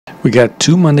We got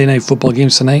two Monday Night Football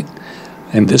games tonight,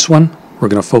 and this one, we're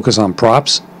going to focus on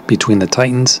props between the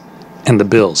Titans and the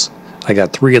Bills. I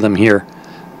got three of them here.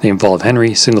 They involve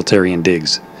Henry, Singletary, and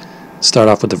Diggs. Start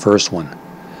off with the first one.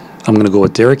 I'm going to go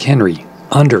with Derrick Henry,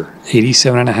 under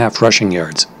 87.5 rushing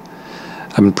yards.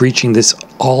 I've been preaching this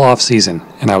all offseason,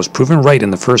 and I was proven right in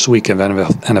the first week of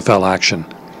NFL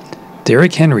action.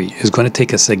 Derrick Henry is going to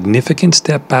take a significant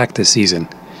step back this season.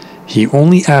 He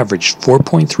only averaged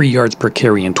 4.3 yards per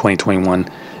carry in 2021,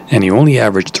 and he only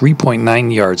averaged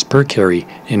 3.9 yards per carry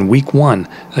in Week 1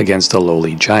 against the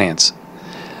lowly Giants.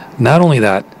 Not only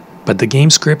that, but the game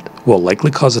script will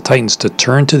likely cause the Titans to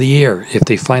turn to the air if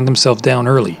they find themselves down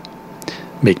early.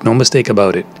 Make no mistake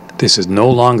about it, this is no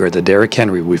longer the Derrick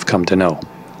Henry we've come to know.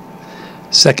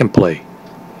 Second play,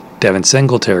 Devin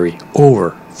Singletary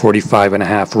over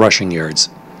 45.5 rushing yards.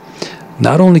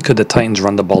 Not only could the Titans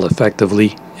run the ball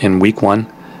effectively in Week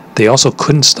 1, they also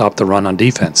couldn't stop the run on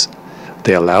defense.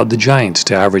 They allowed the Giants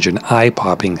to average an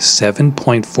eye-popping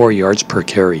 7.4 yards per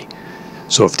carry.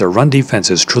 So if their run defense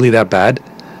is truly that bad,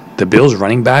 the Bills'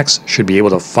 running backs should be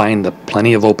able to find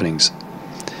plenty of openings.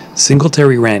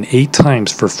 Singletary ran 8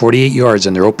 times for 48 yards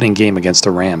in their opening game against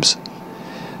the Rams.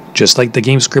 Just like the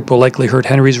game script will likely hurt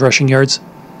Henry's rushing yards,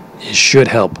 it should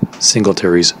help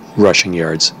Singletary's rushing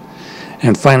yards.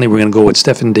 And finally, we're going to go with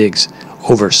Stefon Diggs,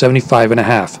 over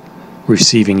 75.5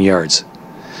 receiving yards.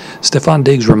 Stefon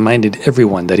Diggs reminded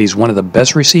everyone that he's one of the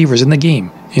best receivers in the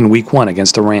game in Week 1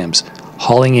 against the Rams,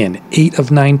 hauling in 8 of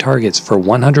 9 targets for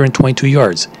 122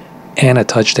 yards and a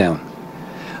touchdown.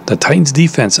 The Titans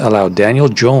defense allowed Daniel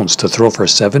Jones to throw for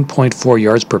 7.4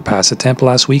 yards per pass attempt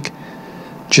last week.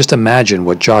 Just imagine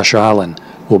what Josh Allen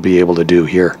will be able to do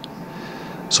here.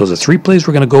 So the three plays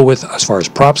we're going to go with as far as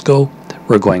props go,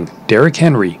 we're going Derrick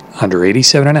Henry under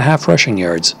 87.5 rushing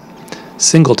yards,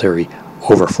 Singletary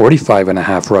over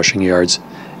 45.5 rushing yards,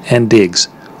 and Diggs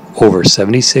over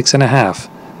 76.5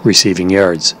 receiving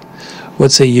yards.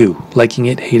 What say you? Liking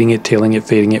it, hating it, tailing it,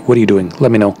 fading it? What are you doing?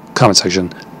 Let me know. Comment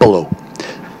section below.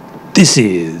 This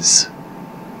is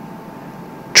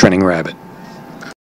Trending Rabbit.